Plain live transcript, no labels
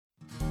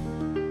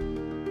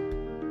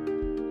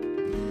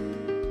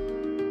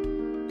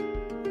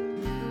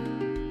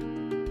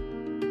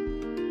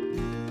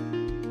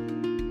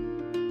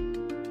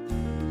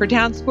For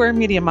Town Square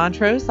Media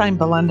Montrose, I'm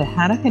Belinda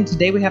Haddock, and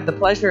today we have the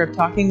pleasure of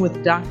talking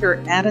with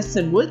Dr.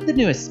 Addison Wood, the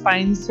newest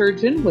spine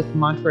surgeon with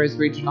Montrose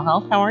Regional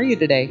Health. How are you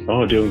today?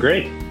 Oh, doing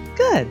great.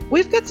 Good.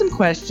 We've got some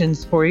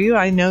questions for you.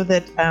 I know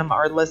that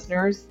our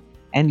listeners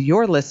and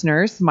your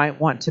listeners might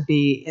want to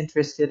be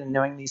interested in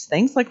knowing these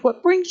things, like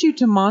what brings you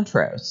to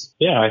Montrose?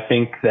 Yeah, I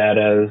think that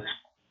as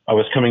I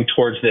was coming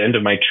towards the end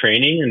of my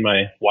training and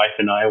my wife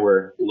and I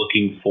were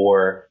looking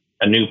for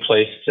a new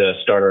place to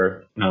start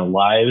our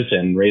lives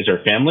and raise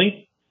our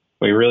family,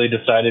 we really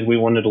decided we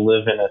wanted to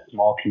live in a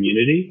small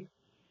community.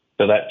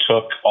 So that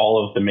took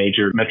all of the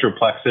major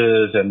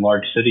metroplexes and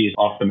large cities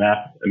off the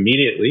map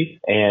immediately.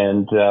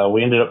 And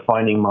we ended up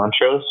finding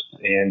Montrose,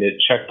 and it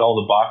checked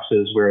all the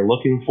boxes we were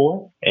looking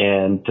for.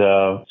 And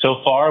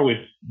so far,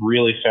 we've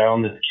really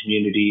found that the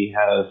community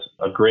has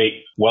a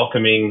great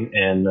welcoming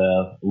and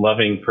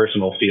loving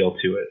personal feel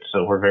to it.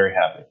 So we're very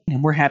happy.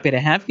 And we're happy to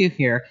have you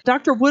here.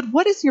 Dr. Wood,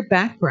 what is your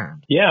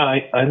background? Yeah,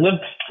 I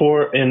lived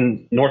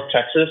in North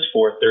Texas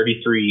for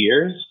 33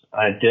 years.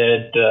 I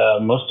did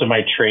most of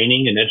my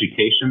training and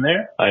education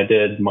there. I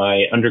did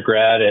my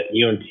undergrad at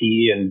UNT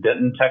in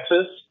Denton,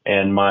 Texas,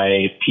 and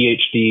my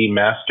PhD,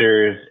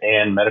 master's,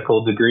 and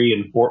medical degree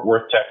in Fort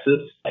Worth,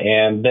 Texas.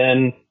 And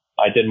then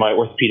I did my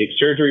orthopedic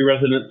surgery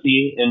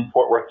residency in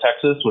Fort Worth,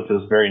 Texas, which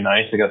was very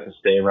nice. I got to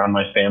stay around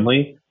my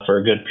family for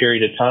a good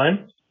period of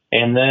time.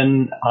 And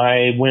then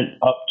I went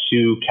up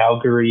to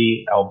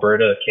Calgary,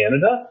 Alberta,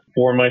 Canada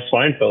for my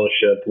spine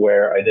fellowship,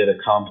 where I did a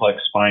complex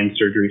spine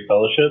surgery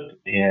fellowship.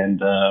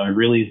 And I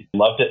really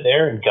loved it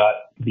there and got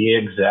the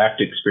exact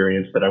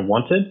experience that I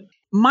wanted.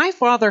 My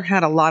father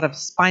had a lot of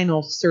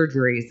spinal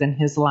surgeries in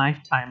his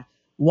lifetime.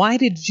 Why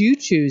did you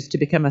choose to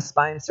become a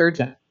spine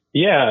surgeon?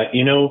 Yeah,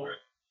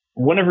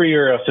 whenever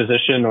you're a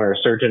physician or a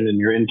surgeon and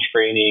you're in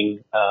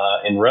training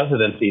in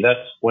residency,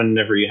 that's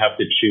whenever you have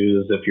to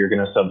choose if you're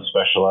going to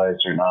subspecialize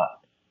or not.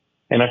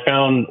 And I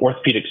found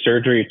orthopedic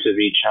surgery to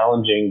be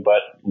challenging,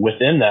 but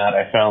within that,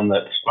 I found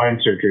that spine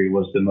surgery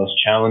was the most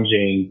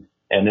challenging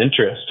and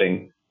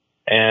interesting.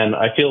 And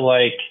I feel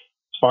like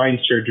spine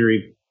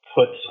surgery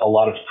puts a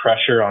lot of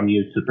pressure on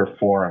you to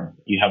perform.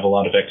 You have a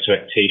lot of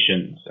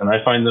expectations. And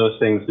I find those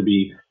things to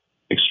be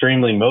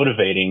extremely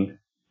motivating.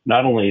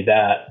 Not only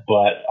that,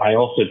 but I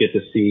also get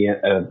to see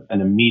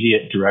an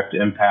immediate direct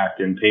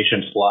impact in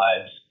patients'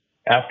 lives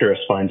after a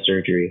spine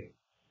surgery.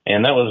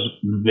 And that was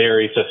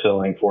very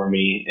fulfilling for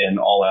me in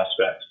all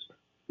aspects,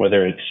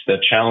 whether it's the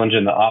challenge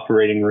in the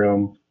operating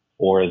room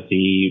or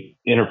the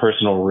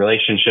interpersonal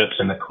relationships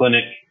in the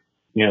clinic.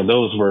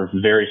 Those were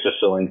very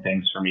fulfilling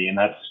things for me. And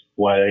that's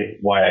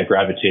why I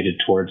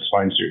gravitated towards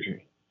spine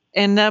surgery.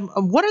 And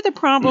what are the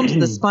problems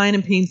the Spine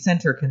and Pain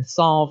Center can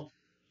solve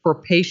for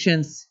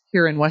patients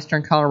here in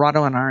Western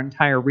Colorado and our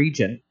entire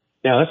region?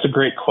 Yeah, that's a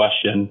great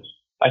question.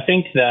 I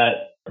think that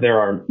there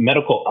are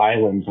medical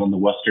islands on the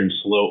western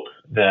slope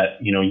that,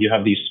 you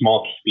have these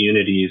small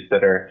communities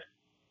that are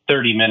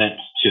 30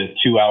 minutes to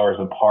 2 hours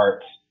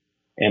apart,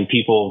 and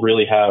people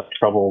really have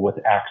trouble with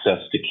access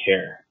to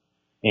care.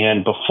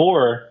 And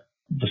before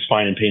the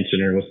Spine and Pain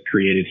Center was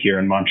created here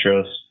in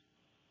Montrose,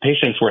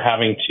 patients were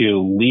having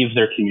to leave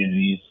their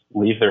communities,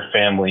 leave their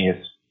families,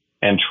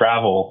 and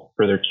travel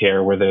for their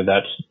care, whether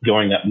that's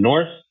going up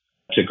north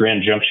to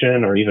Grand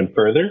Junction or even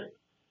further,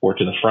 or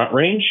to the Front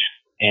Range.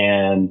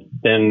 And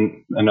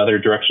then another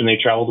direction they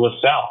traveled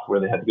was south, where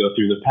they had to go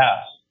through the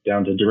pass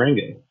down to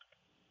Durango.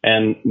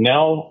 And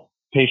now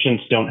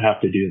patients don't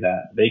have to do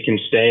that. They can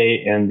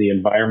stay in the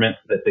environment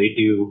that they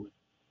do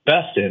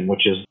best in,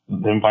 which is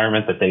the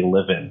environment that they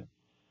live in.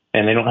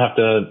 And they don't have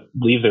to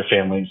leave their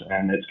families,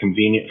 and it's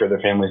convenient for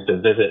their families to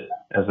visit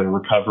as they're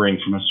recovering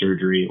from a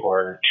surgery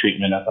or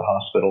treatment at the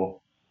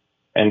hospital.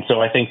 And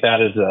so I think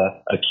that is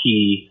a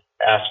key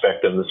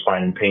aspect of the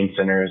Spine and Pain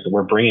Center, is that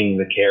we're bringing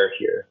the care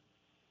here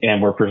and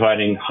we're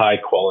providing high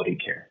quality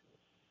care.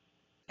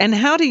 And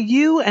how do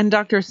you and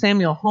Dr.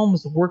 Samuel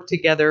Holmes work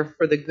together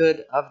for the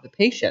good of the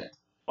patient?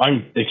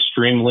 I'm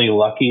extremely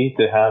lucky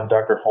to have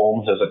Dr.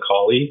 Holmes as a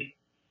colleague.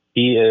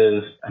 He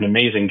is an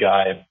amazing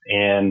guy,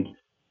 and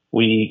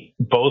we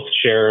both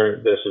share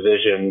this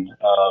vision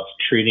of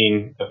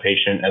treating a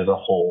patient as a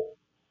whole,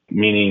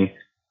 meaning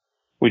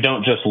we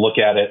don't just look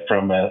at it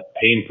from a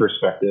pain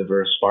perspective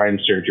or a spine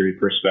surgery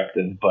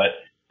perspective, but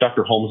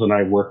Dr. Holmes and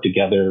I work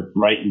together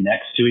right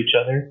next to each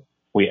other.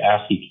 We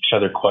ask each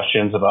other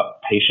questions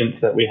about patients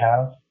that we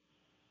have.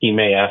 He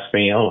may ask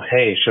me,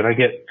 hey, should I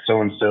get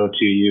so-and-so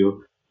to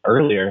you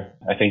earlier?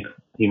 I think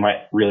he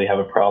might really have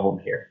a problem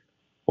here.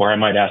 Or I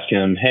might ask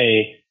him,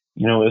 hey,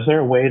 is there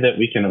a way that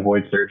we can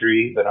avoid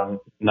surgery that I'm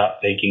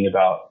not thinking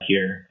about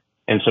here?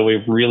 And so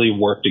we really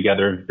work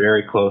together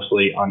very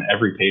closely on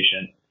every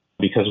patient,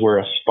 because we're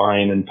a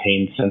spine and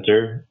pain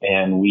center,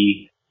 and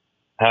we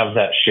have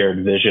that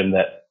shared vision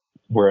that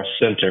we're a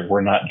center. We're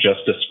not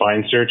just a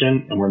spine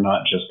surgeon, and we're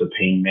not just a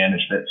pain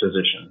management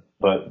physician,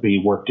 but we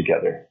work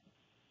together.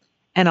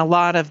 And a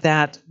lot of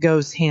that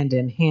goes hand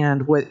in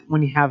hand with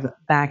when you have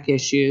back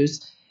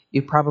issues.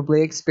 You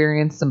probably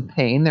experience some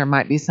pain. There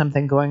might be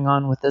something going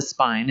on with the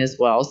spine as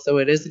well. So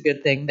it is a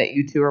good thing that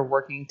you two are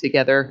working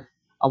together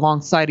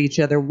alongside each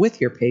other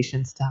with your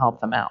patients to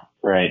help them out.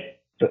 Right.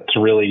 That's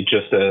really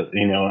just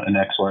an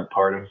excellent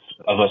part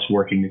of us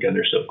working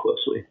together so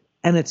closely.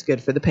 And it's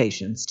good for the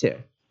patients too.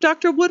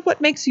 Dr. Wood,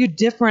 what makes you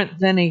different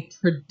than a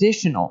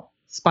traditional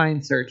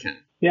spine surgeon?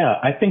 Yeah,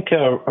 I think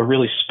a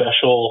really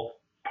special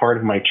part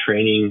of my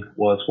training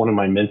was one of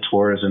my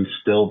mentors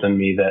instilled in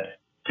me that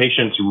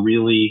patients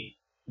really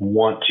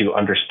want to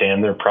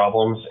understand their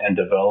problems and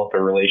develop a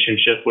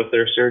relationship with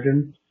their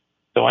surgeon.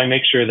 So I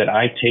make sure that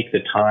I take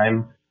the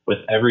time with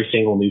every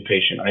single new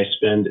patient. I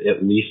spend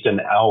at least an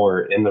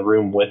hour in the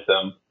room with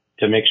them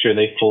to make sure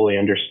they fully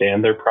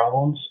understand their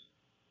problems.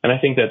 And I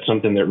think that's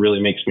something that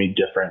really makes me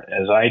different,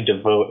 as I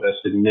devote a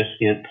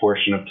significant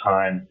portion of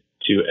time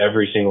to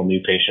every single new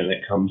patient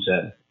that comes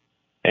in.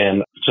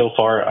 And so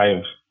far,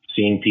 I've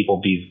seen people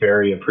be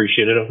very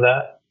appreciative of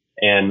that.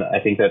 And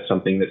I think that's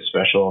something that's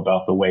special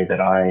about the way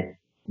that I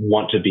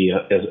want to be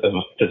as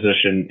a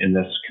physician in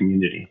this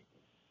community.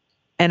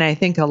 And I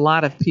think a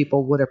lot of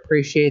people would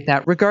appreciate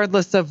that,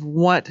 regardless of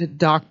what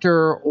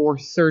doctor or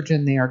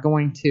surgeon they are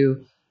going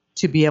to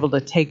be able to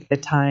take the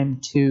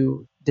time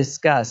to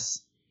discuss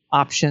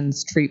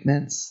options,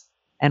 treatments,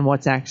 and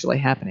what's actually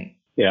happening.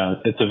 Yeah,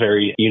 it's a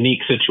very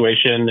unique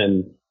situation,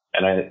 and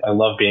I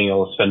love being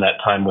able to spend that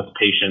time with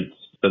patients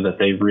so that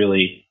they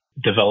really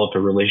develop a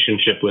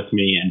relationship with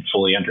me and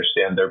fully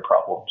understand their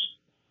problems.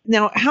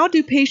 Now, how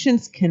do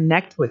patients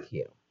connect with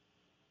you?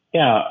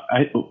 Yeah,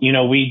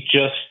 we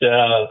just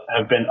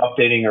have been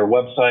updating our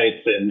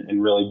websites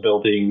and really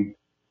building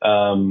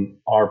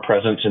our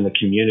presence in the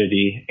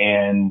community.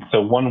 And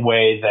so one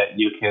way that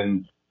you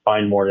can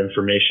find more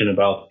information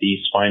about the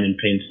Spine and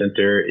Pain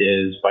Center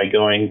is by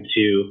going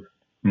to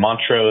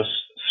Montrose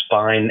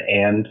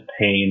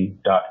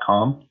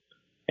spineandpain.com.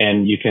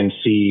 And you can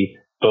see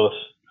both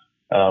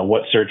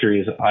what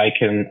surgeries I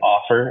can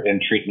offer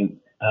and treatment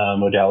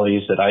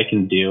modalities that I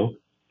can do,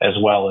 as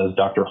well as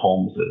Dr.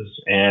 Holmes's.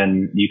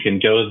 And you can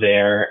go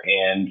there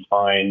and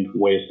find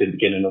ways to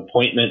get an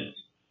appointment,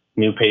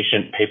 new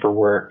patient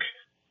paperwork,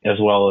 as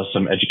well as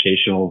some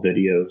educational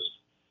videos.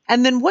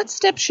 And then what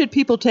steps should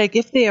people take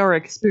if they are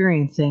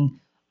experiencing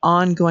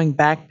ongoing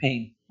back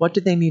pain? What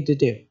do they need to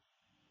do?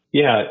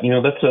 Yeah,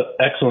 that's an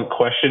excellent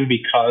question,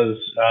 because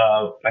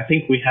I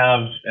think we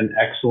have an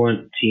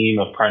excellent team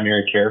of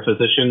primary care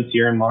physicians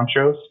here in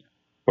Montrose.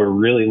 We're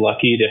really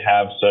lucky to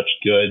have such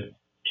good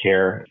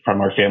care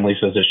from our family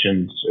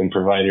physicians and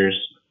providers.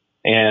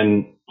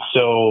 And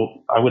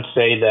so I would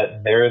say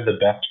that they're the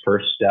best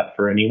first step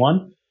for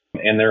anyone.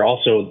 And they're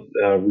also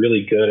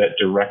really good at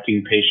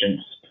directing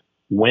patients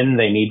when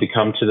they need to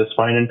come to the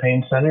Spine and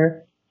Pain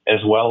Center,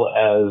 as well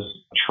as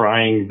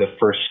trying the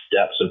first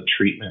steps of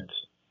treatment.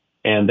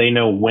 And they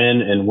know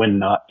when and when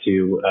not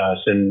to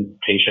send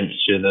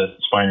patients to the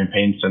Spine and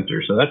Pain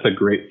Center. So that's a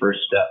great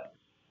first step,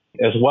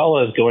 as well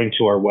as going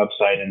to our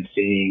website and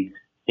seeing,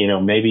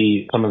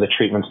 maybe some of the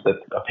treatments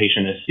that a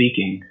patient is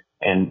seeking,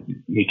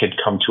 and you could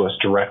come to us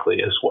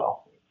directly as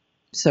well.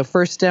 So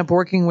first step,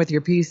 working with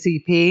your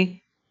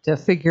PCP to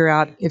figure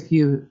out if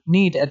you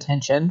need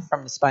attention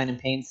from the Spine and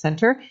Pain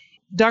Center.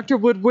 Dr.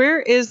 Wood, where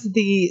is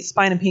the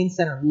Spine and Pain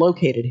Center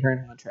located here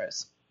in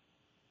Montrose?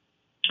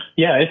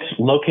 Yeah, it's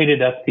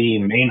located at the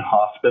main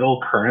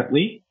hospital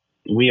currently.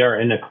 We are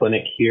in a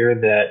clinic here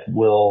that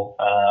will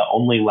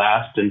only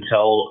last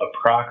until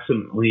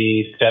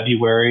approximately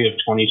February of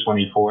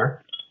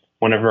 2024,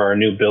 whenever our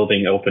new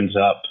building opens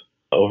up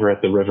over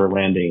at the River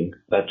Landing.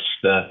 That's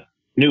the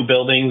new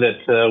building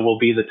that will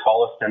be the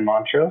tallest in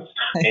Montrose.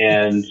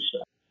 And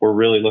we're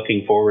really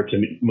looking forward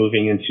to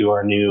moving into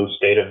our new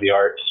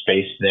state-of-the-art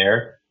space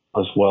there,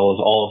 as well as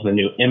all of the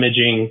new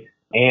imaging,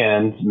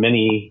 and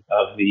many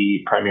of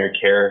the primary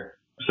care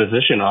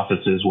physician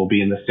offices will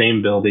be in the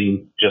same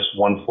building, just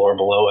one floor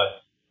below us.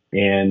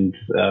 And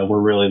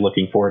we're really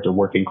looking forward to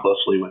working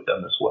closely with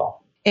them as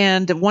well.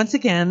 And once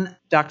again,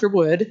 Dr.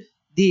 Wood,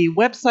 the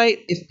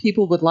website, if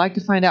people would like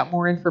to find out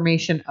more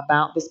information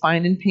about the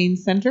Spine and Pain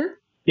Center?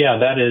 Yeah,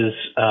 that is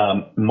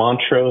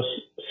Montrose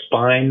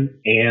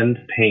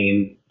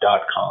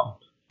spineandpain.com.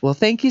 Well,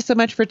 thank you so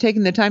much for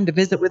taking the time to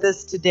visit with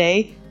us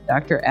today.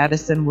 Dr.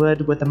 Addison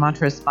Wood with the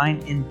Montrose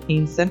Spine and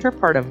Pain Center,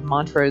 part of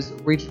Montrose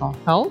Regional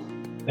Health.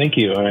 Thank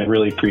you. I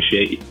really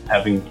appreciate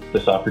having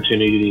this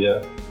opportunity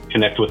to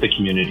connect with the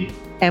community.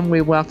 And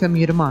we welcome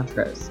you to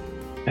Montrose.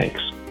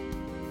 Thanks.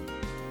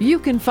 You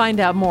can find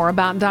out more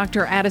about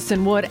Dr.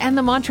 Addison Wood and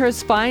the Montrose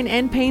Spine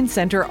and Pain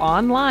Center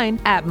online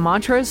at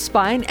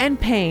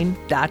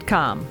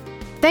montrosespineandpain.com.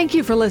 Thank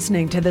you for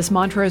listening to this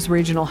Montrose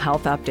Regional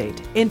Health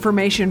Update.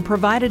 Information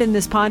provided in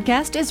this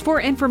podcast is for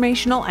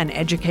informational and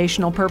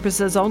educational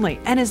purposes only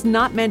and is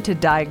not meant to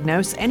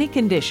diagnose any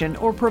condition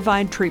or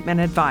provide treatment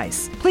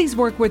advice. Please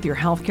work with your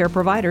healthcare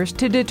providers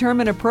to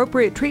determine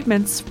appropriate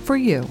treatments for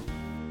you.